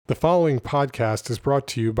The following podcast is brought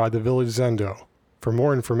to you by the Village Zendo. For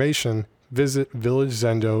more information, visit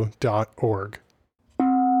villagezendo.org.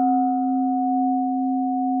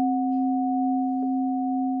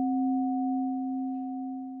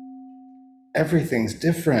 Everything's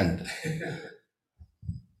different.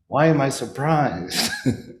 Why am I surprised?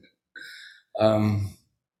 All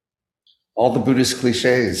the Buddhist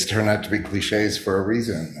cliches turn out to be cliches for a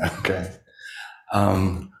reason. Okay.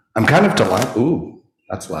 I'm kind of delighted. Ooh,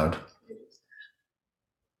 that's loud.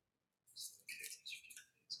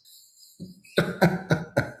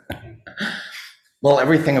 Well,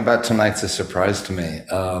 everything about tonight's a surprise to me.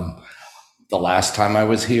 The last time I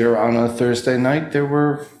was here on a Thursday night, there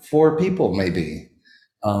were 4 people maybe.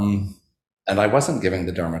 And I wasn't giving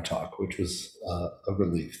the Dharma talk, which was a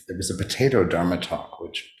relief. There was a potato Dharma talk,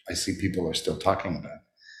 which I see people are still talking about.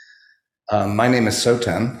 My name is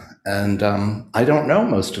Soten, and I don't know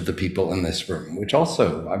most of the people in this room, which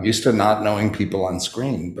also, I'm used to not knowing people on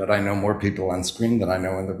screen, but I know more people on screen than I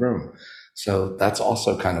know in the room. So that's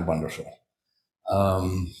also kind of wonderful.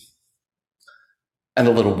 And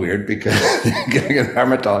a little weird because giving a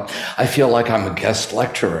Dharma talk, I feel like I'm a guest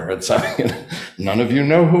lecturer. It's none of you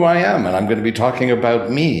know who I am, and I'm going to be talking about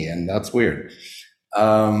me, and that's weird.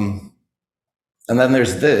 And then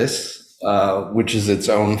there's this, which is its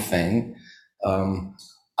own thing.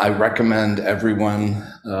 I recommend everyone,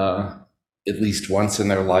 at least once in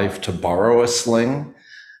their life, to borrow a sling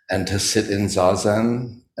and to sit in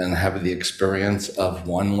zazen and have the experience of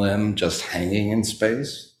one limb just hanging in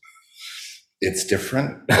space. It's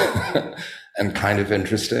different and kind of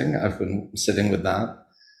interesting. I've been sitting with that.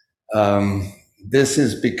 This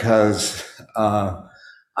is because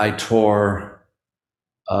I tore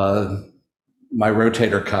my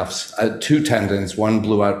rotator cuffs. I had 2 tendons, one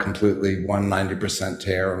blew out completely, one 90%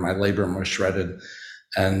 tear, and my labrum was shredded.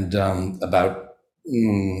 And about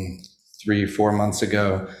 3-4 months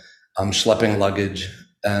ago, I'm schlepping luggage,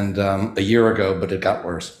 and a year ago, but it got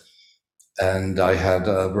worse. And I had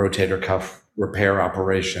a rotator cuff repair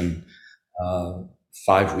operation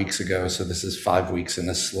 5 weeks ago. So this is 5 weeks in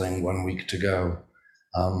a sling, 1 week to go.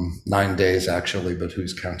 9 days actually, but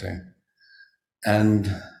who's counting?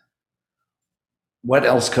 And what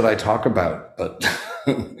else could I talk about but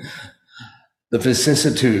the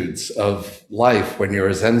vicissitudes of life when you're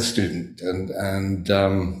a Zen student? And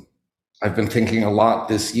I've been thinking a lot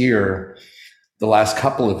this year, the last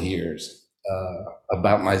couple of years,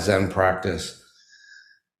 about my Zen practice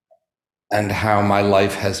and how my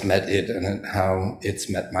life has met it and how it's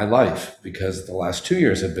met my life, because the last 2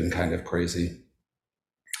 years have been kind of crazy.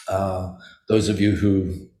 Those of you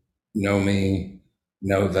who know me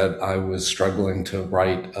know that I was struggling to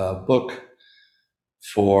write a book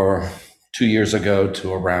for 2 years ago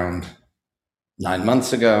to around 9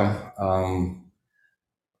 months ago.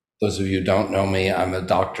 Those of you who don't know me, I'm a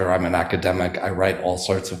doctor, I'm an academic, I write all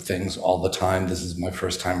sorts of things all the time. This is my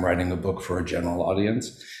first time writing a book for a general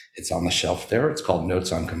audience. It's on the shelf there. It's called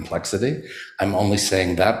Notes on Complexity. I'm only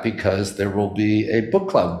saying that because there will be a book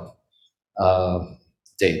club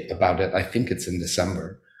date about it. I think it's in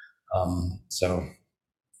December. So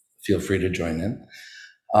feel free to join in.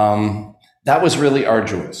 That was really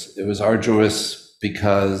arduous. It was arduous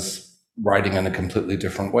because writing in a completely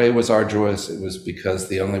different way was arduous. It was because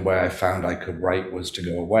the only way I found I could write was to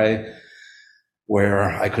go away,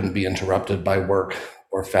 where I couldn't be interrupted by work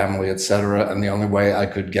or family, etc. And the only way I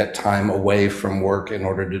could get time away from work in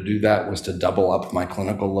order to do that was to double up my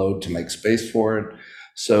clinical load to make space for it.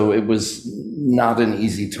 So it was not an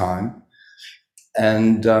easy time.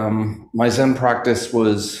 And my Zen practice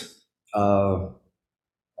was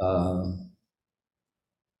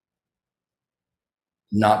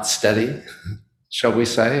not steady, shall we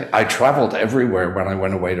say. I traveled everywhere when I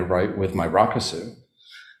went away to write with my rakusu.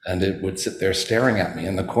 And it would sit there staring at me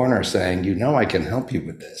in the corner saying, you know, I can help you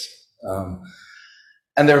with this.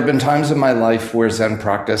 And there have been times in my life where Zen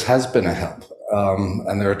practice has been a help.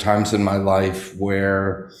 And there are times in my life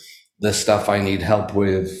where the stuff I need help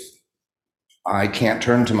with, I can't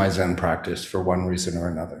turn to my Zen practice for one reason or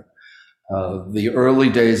another. The early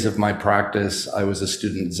days of my practice, I was a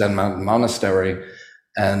student at Zen Mountain Monastery,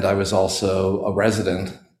 and I was also a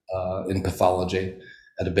resident in pathology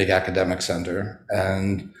at a big academic center.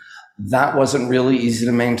 And that wasn't really easy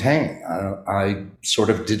to maintain. I sort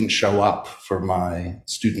of didn't show up for my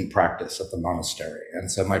student practice at the monastery.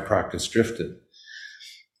 And so my practice drifted.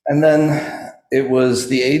 And then it was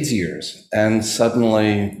the AIDS years. And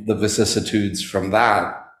suddenly the vicissitudes from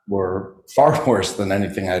that were far worse than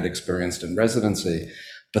anything I'd experienced in residency.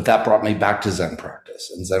 But that brought me back to Zen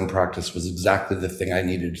practice. And Zen practice was exactly the thing I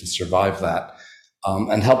needed to survive that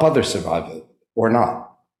and help others survive it or not.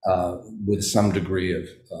 with some degree of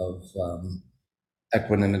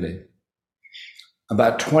equanimity.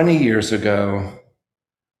 About 20 years ago,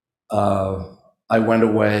 I went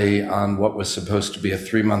away on what was supposed to be a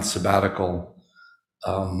 3-month sabbatical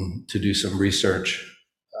to do some research.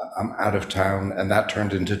 I'm out of town, and that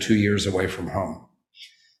turned into 2 years away from home.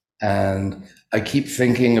 And I keep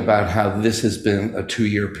thinking about how this has been a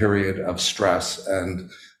 2-year period of stress and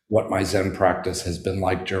what my Zen practice has been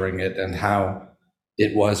like during it and how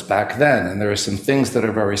it was back then. And there are some things that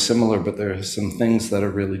are very similar, but there are some things that are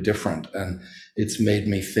really different. And it's made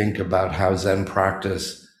me think about how Zen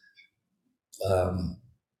practice,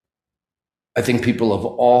 I think people of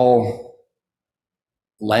all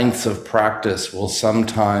lengths of practice will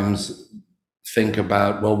sometimes think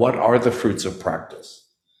about, well, what are the fruits of practice?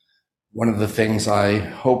 One of the things I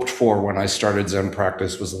hoped for when I started Zen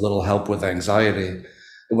practice was a little help with anxiety.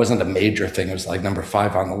 It wasn't a major thing. It was like number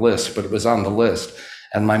 5 on the list, but it was on the list.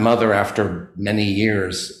 And my mother, after many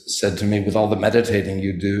years, said to me, with all the meditating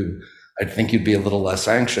you do, I think you'd be a little less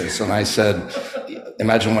anxious. And I said,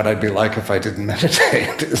 imagine what I'd be like if I didn't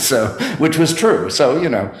meditate. So, which was true. So,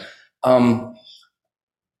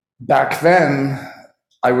 back then,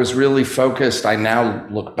 I was really focused. I now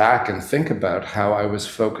look back and think about how I was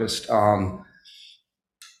focused on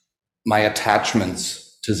my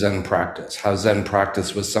attachments to Zen practice, how Zen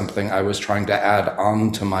practice was something I was trying to add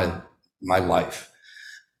on to my life.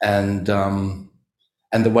 And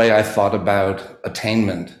the way I thought about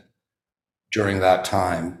attainment during that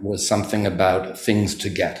time was something about things to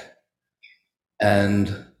get.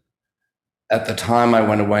 And at the time I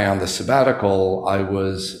went away on the sabbatical, I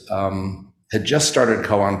was had just started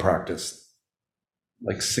koan practice,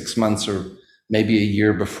 like 6 months or maybe a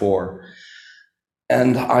year before.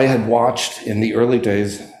 And I had watched in the early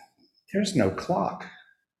days, there's no clock.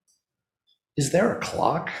 Is there a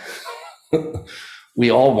clock?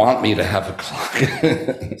 We all want me to have a clock.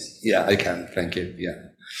 Yeah, I can, thank you, yeah.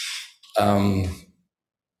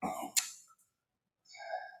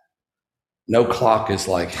 No clock is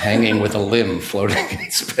like hanging with a limb floating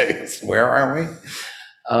in space. Where are we?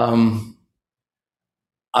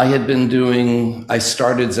 I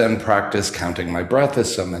started Zen practice counting my breath,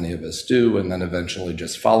 as so many of us do, and then eventually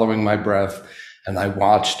just following my breath. And I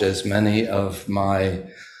watched as many of my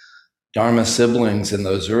Dharma siblings in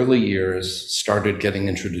those early years started getting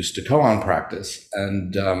introduced to koan practice.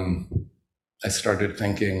 And I started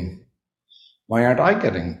thinking, why aren't I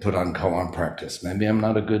getting put on koan practice? Maybe I'm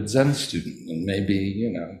not a good Zen student, and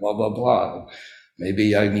maybe, blah, blah, blah.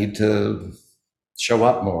 Maybe I need to show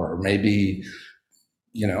up more, or maybe,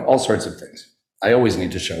 all sorts of things. I always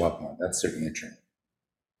need to show up more. That's certainly true.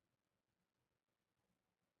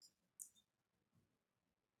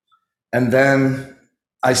 And then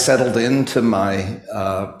I settled into my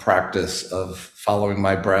practice of following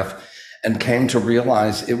my breath and came to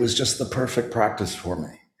realize it was just the perfect practice for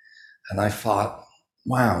me. And I thought,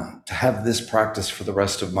 wow, to have this practice for the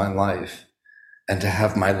rest of my life and to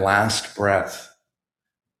have my last breath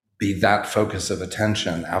be that focus of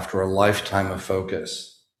attention after a lifetime of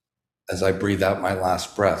focus as I breathe out my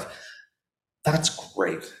last breath, that's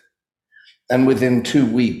great. And within 2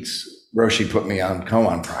 weeks, Roshi put me on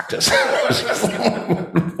koan practice.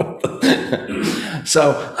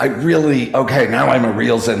 So I really, okay, now I'm a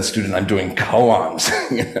real Zen student. I'm doing koans.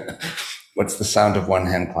 What's the sound of one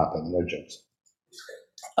hand clapping? No jokes.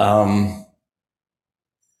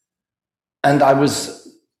 And I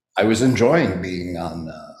was enjoying being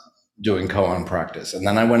on doing koan practice. And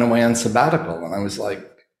then I went away on sabbatical, and I was like,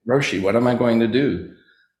 Roshi, what am I going to do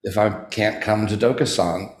if I can't come to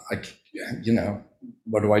Dokusan?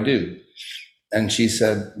 What do I do? And she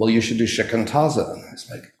said, well, you should do shikantaza. And I was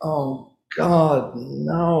like, oh God,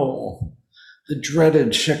 no, the dreaded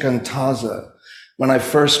shikantaza. When I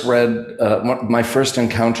first read, my first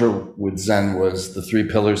encounter with Zen was The 3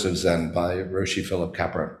 Pillars of Zen by Roshi Philip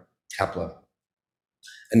Kapla.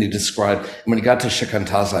 And he described, when he got to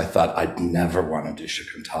shikantaza, I thought, I'd never want to do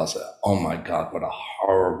shikantaza. Oh my God, what a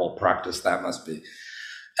horrible practice that must be.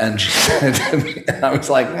 And she said to me, and I was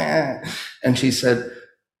like, eh. And she said,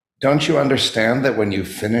 don't you understand that when you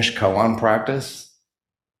finish koan practice,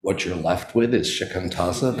 what you're left with is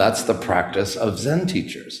shikantaza? That's the practice of Zen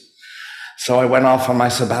teachers. So I went off on my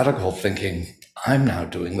sabbatical thinking, I'm now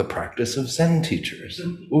doing the practice of Zen teachers.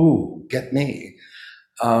 Ooh, get me.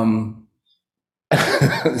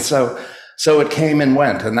 So it came and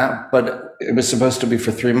went, but it was supposed to be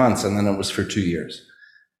for 3 months, and then it was for 2 years.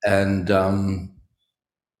 And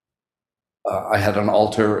I had an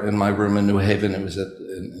altar in my room in New Haven. It was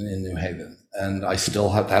in New Haven, and I still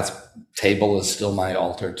have that table is still my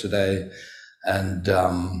altar today. And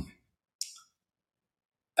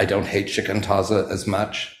I don't hate shikantaza as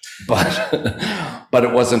much, but but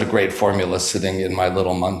it wasn't a great formula sitting in my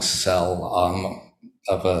little monk's cell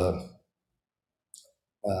of a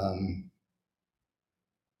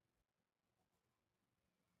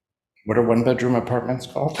what are one-bedroom apartments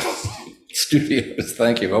called? Studios,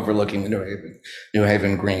 thank you, overlooking the New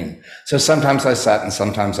Haven Green. So sometimes I sat and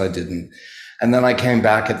sometimes I didn't. And then I came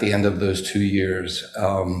back at the end of those 2 years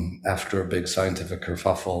after a big scientific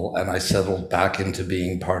kerfuffle, and I settled back into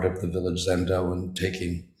being part of the Village Zendo and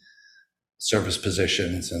taking service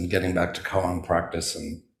positions and getting back to koan practice,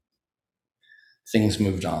 and things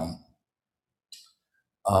moved on.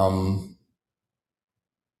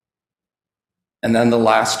 And then the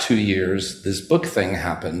last 2 years, this book thing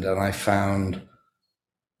happened, and I found,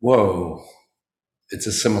 whoa, it's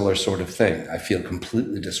a similar sort of thing. I feel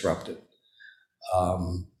completely disrupted.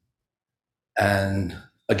 And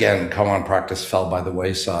again, koan practice fell by the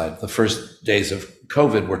wayside. The first days of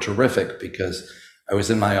COVID were terrific because I was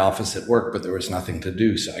in my office at work, but there was nothing to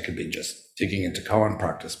do, so I could be just digging into koan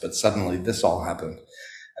practice. But suddenly this all happened.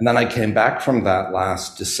 And then I came back from that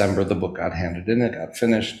last December. The book got handed in, it got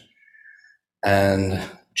finished. And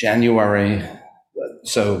January,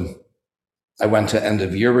 so I went to end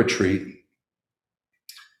of year retreat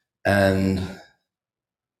and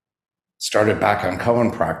started back on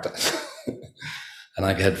koan practice. And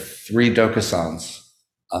I had 3 dokusans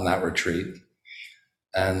on that retreat.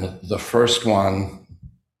 And the first one,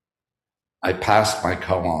 I passed my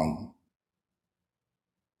koan,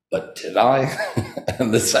 but did I?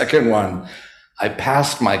 And the second one, I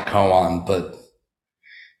passed my koan, but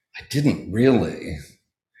I didn't really.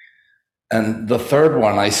 And the third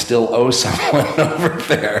one, I still owe someone over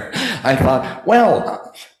there. I thought,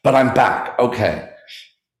 well, but I'm back. Okay.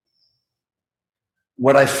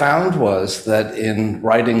 What I found was that in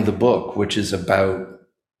writing the book, which is about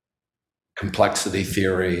complexity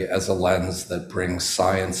theory as a lens that brings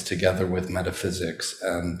science together with metaphysics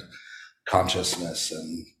and consciousness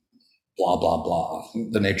and blah, blah, blah,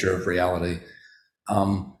 the nature of reality,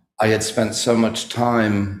 I had spent so much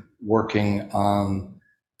time working on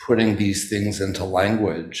putting these things into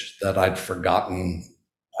language that I'd forgotten,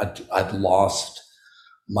 I'd lost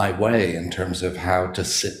my way in terms of how to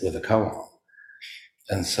sit with a koan.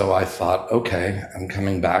 And so I thought, okay, I'm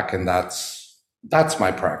coming back, and that's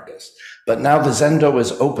my practice. But now the Zendo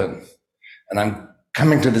is open, and I'm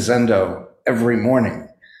coming to the Zendo every morning.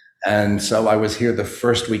 And so I was here the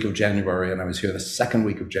first week of January, and I was here the second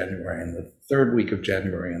week of January, and the third week of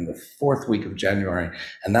January, and the fourth week of January.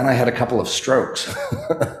 And then I had a couple of strokes.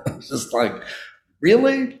 Just like,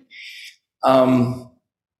 really? And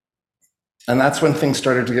that's when things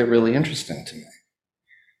started to get really interesting to me.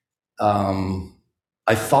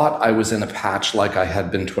 I thought I was in a patch like I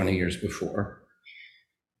had been 20 years before.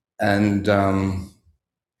 And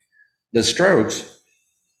the strokes,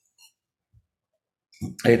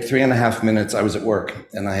 I had 3.5 minutes. I was at work,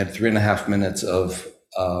 and I had 3.5 minutes of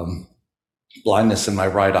blindness in my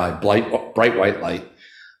right eye, bright white light.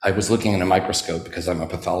 I was looking in a microscope because I'm a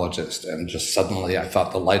pathologist, and just suddenly I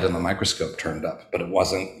thought the light on the microscope turned up, but it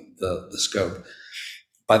wasn't the scope.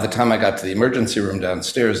 By the time I got to the emergency room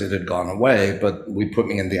downstairs, it had gone away, but we put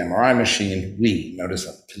me in the MRI machine. Notice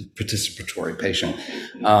a participatory patient.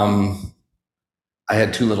 I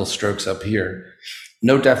had 2 little strokes up here.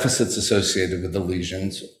 No deficits associated with the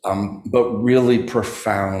lesions, but really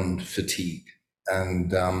profound fatigue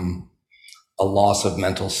and a loss of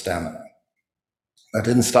mental stamina. That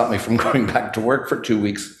didn't stop me from going back to work for 2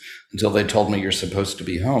 weeks until they told me you're supposed to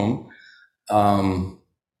be home.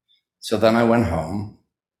 So then I went home,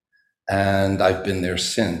 and I've been there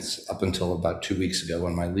since, up until about 2 weeks ago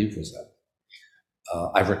when my leave was up.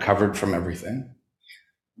 I've recovered from everything,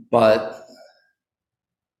 but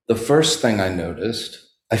the first thing I noticed,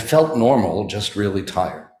 I felt normal, just really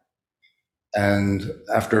tired. And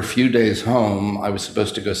after a few days home, I was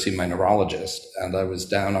supposed to go see my neurologist, and I was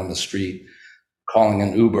down on the street calling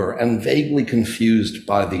an Uber and vaguely confused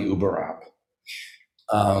by the Uber app.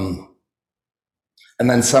 And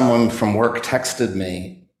then someone from work texted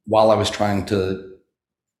me while I was trying to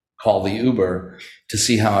call the Uber to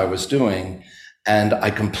see how I was doing, and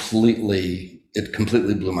it completely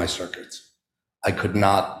blew my circuits. I could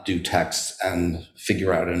not do texts and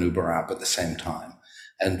figure out an Uber app at the same time.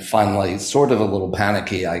 And finally, sort of a little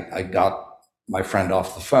panicky, I got my friend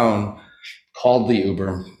off the phone, called the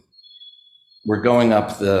Uber. We're going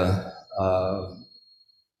up the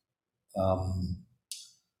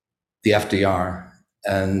FDR,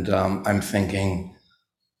 and I'm thinking,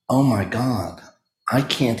 oh my God, I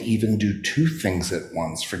can't even do 2 things at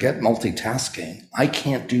once. Forget multitasking. I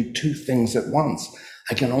can't do 2 things at once.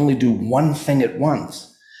 I can only do 1 thing at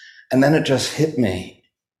once. And then it just hit me.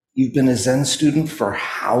 You've been a Zen student for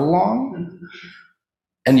how long?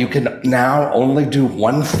 And you can now only do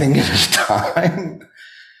one thing at a time?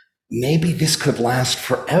 Maybe this could last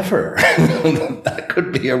forever. That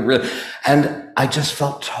could be a real, and I just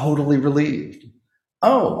felt totally relieved.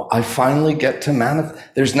 Oh, I finally get to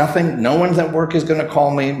manifest. There's nothing, no one at work is going to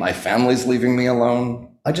call me. My family's leaving me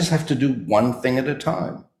alone. I just have to do one thing at a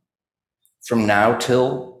time from now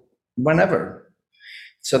till whenever.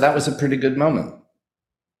 So that was a pretty good moment.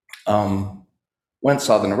 Went,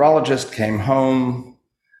 saw the neurologist, came home,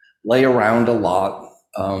 lay around a lot,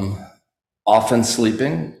 often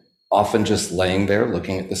sleeping, often just laying there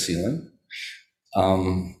looking at the ceiling.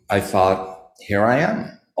 I thought, here I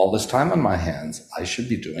am, all this time on my hands. I should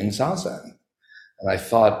be doing Zazen. And I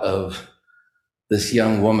thought of this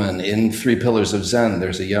young woman in Three Pillars of Zen.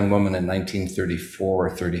 There's a young woman in 1934 or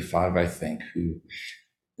 35, I think, who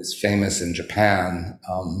is famous in Japan.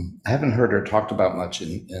 I haven't heard her talked about much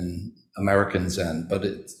in American Zen, but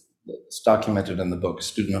it's documented in the book, a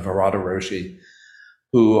student of Harada Roshi,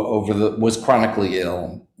 who was chronically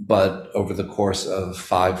ill, but over the course of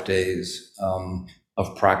 5 days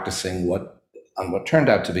of practicing on what turned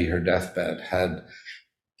out to be her deathbed, had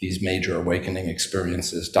these major awakening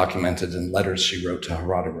experiences documented in letters she wrote to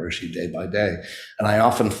Harada Roshi day by day. And I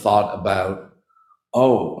often thought about,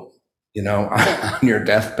 on your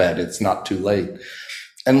deathbed, it's not too late.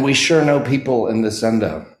 And we sure know people in the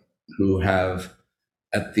Zendo who have,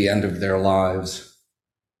 at the end of their lives,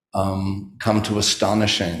 come to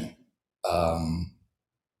astonishing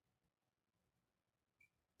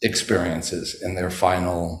experiences in their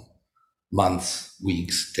final months,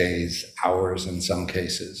 weeks, days, hours, in some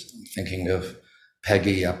cases. I'm thinking of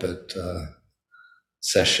Peggy up at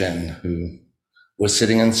Session, who was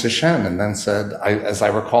sitting in Session and then said, as I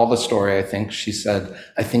recall the story, I think she said,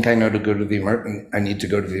 I think I know to go to I need to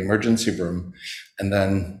go to the emergency room, and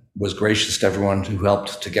then was gracious to everyone who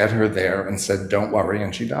helped to get her there and said, don't worry,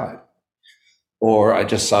 and she died. Or I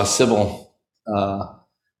just saw Sybil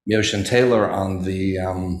Mioshin Taylor on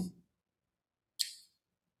the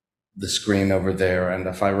screen over there, and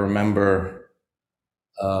if I remember,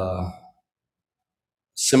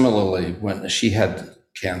 similarly, when she had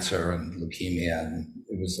cancer and leukemia, and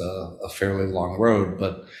it was a fairly long road,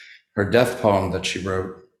 but her death poem that she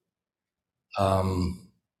wrote,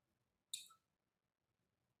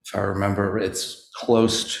 if I remember, it's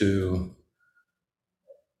close to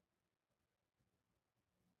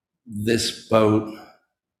this boat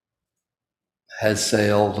has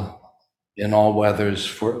sailed in all weathers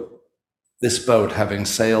for this boat having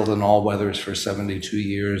sailed in all weathers for 72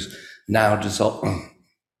 years now dissolves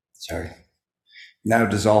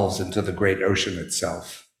into the great ocean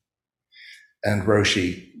itself. And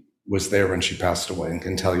Roshi was there when she passed away and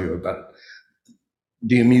can tell you about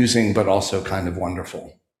the amusing but also kind of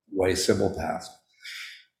wonderful way Sybil passed.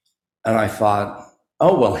 And I thought,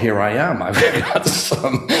 oh, well, here I am. I've got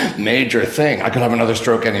some major thing. I could have another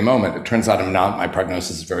stroke any moment. It turns out I'm not. My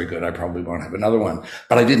prognosis is very good. I probably won't have another one.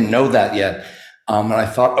 But I didn't know that yet. And I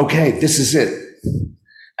thought, okay, this is it.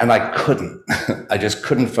 And I couldn't. I just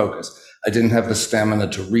couldn't focus. I didn't have the stamina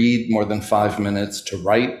to read more than 5 minutes, to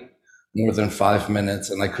write more than 5 minutes,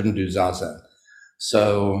 and I couldn't do Zazen.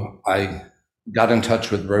 So I got in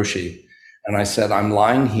touch with Roshi, and I said, I'm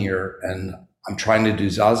lying here, and I'm trying to do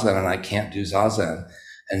Zazen, and I can't do Zazen.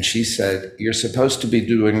 And she said, you're supposed to be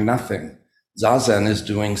doing nothing. Zazen is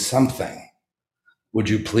doing something. Would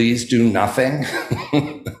you please do nothing?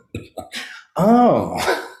 Oh,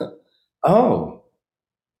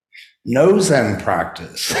 no Zen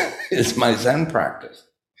practice is my Zen practice.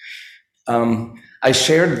 I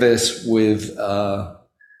shared this with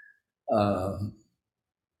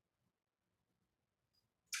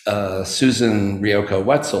Susan Ryoko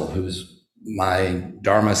Wetzel, who's my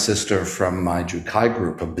Dharma sister from my Jukai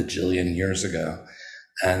group a bajillion years ago.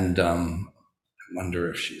 And I wonder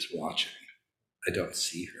if she's watching. I don't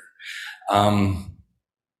see her.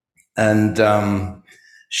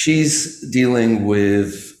 She's dealing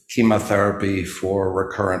with chemotherapy for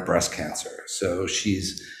recurrent breast cancer. So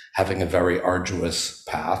she's having a very arduous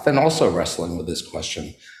path and also wrestling with this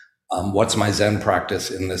question. What's my Zen practice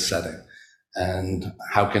in this setting? And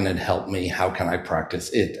how can it help me? How can I practice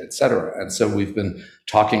it, etc.? And so we've been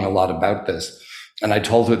talking a lot about this. And I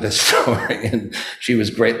told her this story, and she was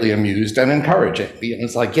greatly amused and encouraging. And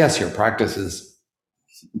it's like, yes, your practice is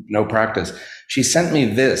no practice. She sent me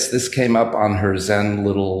this. This came up on her Zen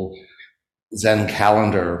little Zen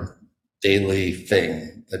calendar daily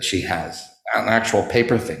thing that she has, an actual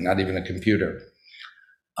paper thing, not even a computer.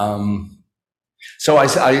 So I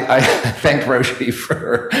thanked Roshi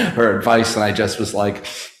for her advice, and I just was like,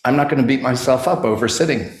 I'm not going to beat myself up over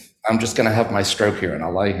sitting. I'm just going to have my stroke here and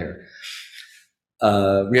I'll lie here.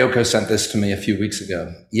 Ryoko sent this to me a few weeks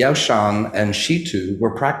ago. Yaoshan and Shitu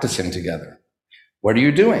were practicing together. What are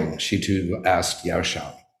you doing? Shitu asked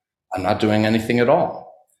Yaoshan. I'm not doing anything at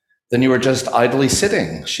all. Then you were just idly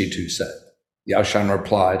sitting, Shitu said. Yaoshan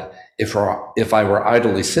replied, if I were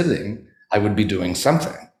idly sitting, I would be doing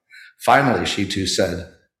something. Finally, Shitu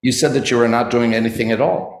said, you said that you were not doing anything at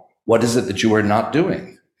all. What is it that you are not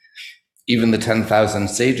doing? Even the 10,000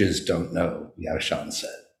 sages don't know, Yaoshan said.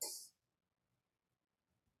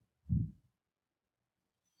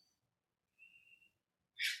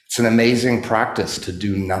 It's an amazing practice to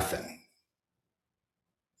do nothing.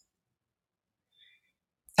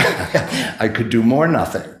 I could do more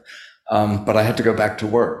nothing, but I had to go back to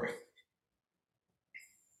work.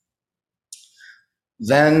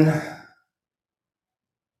 Then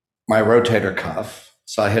my rotator cuff.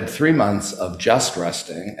 So I had 3 months of just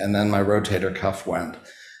resting, and then my rotator cuff went.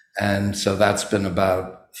 And so that's been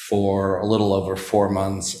about a little over 4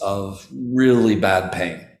 months of really bad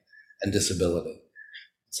pain and disability.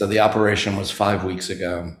 So the operation was 5 weeks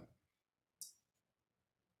ago.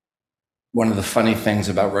 One of the funny things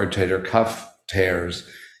about rotator cuff tears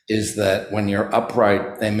is that when you're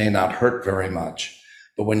upright, they may not hurt very much.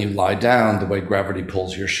 But when you lie down, the way gravity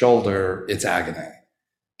pulls your shoulder, it's agony.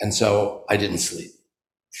 And so I didn't sleep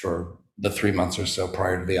for the 3 months or so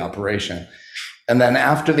prior to the operation. And then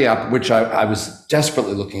after which I was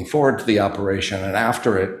desperately looking forward to the operation. And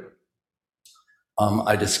after it,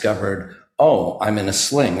 I discovered, I'm in a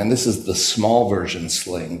sling. And this is the small version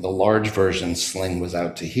sling. The large version sling was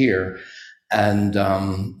out to here. And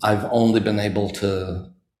I've only been able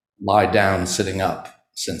to lie down sitting up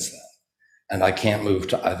since then. And I can't move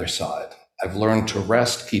to either side. I've learned to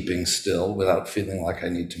rest keeping still without feeling like I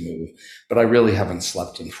need to move, but I really haven't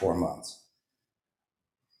slept in 4 months.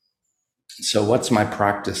 So what's my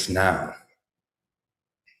practice now?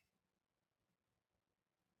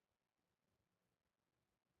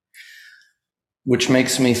 Which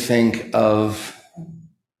makes me think of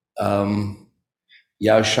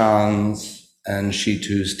Yaoshan's and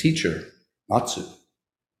Shitu's teacher, Matsu.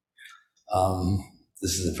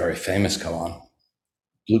 This is a very famous koan.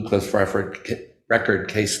 Blue Cliff record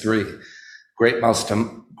case 3. Great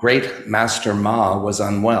Master Ma was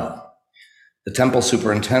unwell. The temple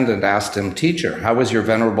superintendent asked him, Teacher, how has your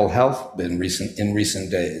venerable health been in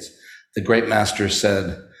recent days? The great master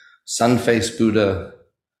said, Sun-faced Buddha,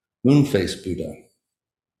 moon-faced Buddha.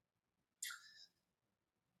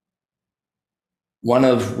 One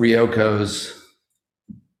of Ryoko's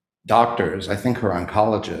doctors, I think her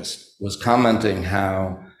oncologist, was commenting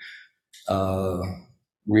how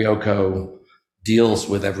Ryoko deals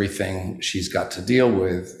with everything she's got to deal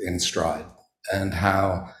with in stride, and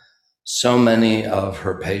how so many of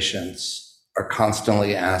her patients are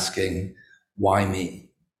constantly asking, why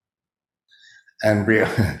me? And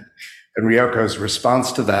Ryoko's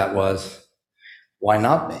response to that was, why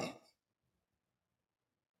not me?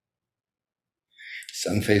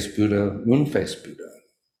 Sun-faced Buddha, moon-faced Buddha.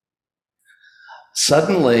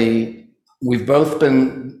 Suddenly, we've both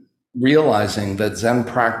been realizing that Zen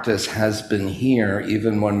practice has been here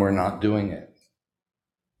even when we're not doing it,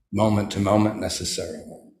 moment to moment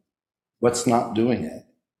necessarily. What's not doing it?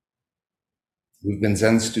 We've been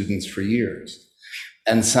Zen students for years.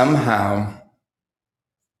 And somehow,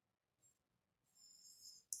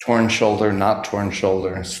 torn shoulder, not torn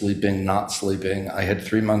shoulder, sleeping, not sleeping. I had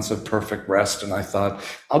 3 months of perfect rest, and I thought,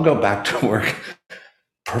 I'll go back to work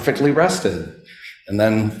perfectly rested. And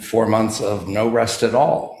then 4 months of no rest at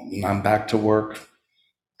all. And I'm back to work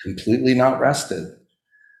completely not rested.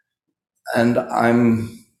 And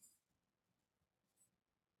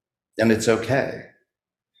it's okay.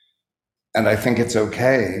 And I think it's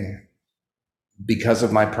okay because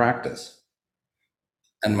of my practice.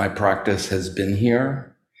 And my practice has been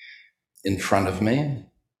here in front of me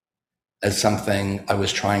as something I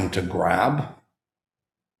was trying to grab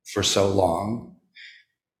for so long.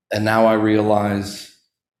 And now I realize,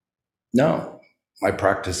 no, my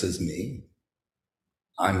practice is me.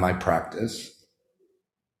 I'm my practice.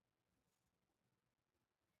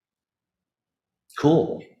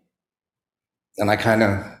 Cool. And I kind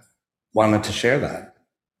of wanted to share that.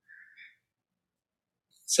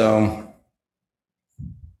 So,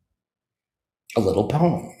 a little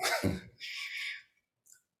poem.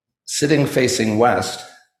 Sitting facing west,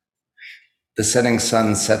 the setting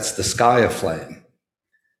sun sets the sky aflame.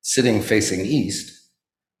 Sitting facing east,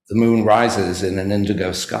 the moon rises in an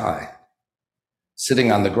indigo sky.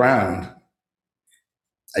 Sitting on the ground,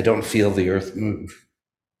 I don't feel the earth move.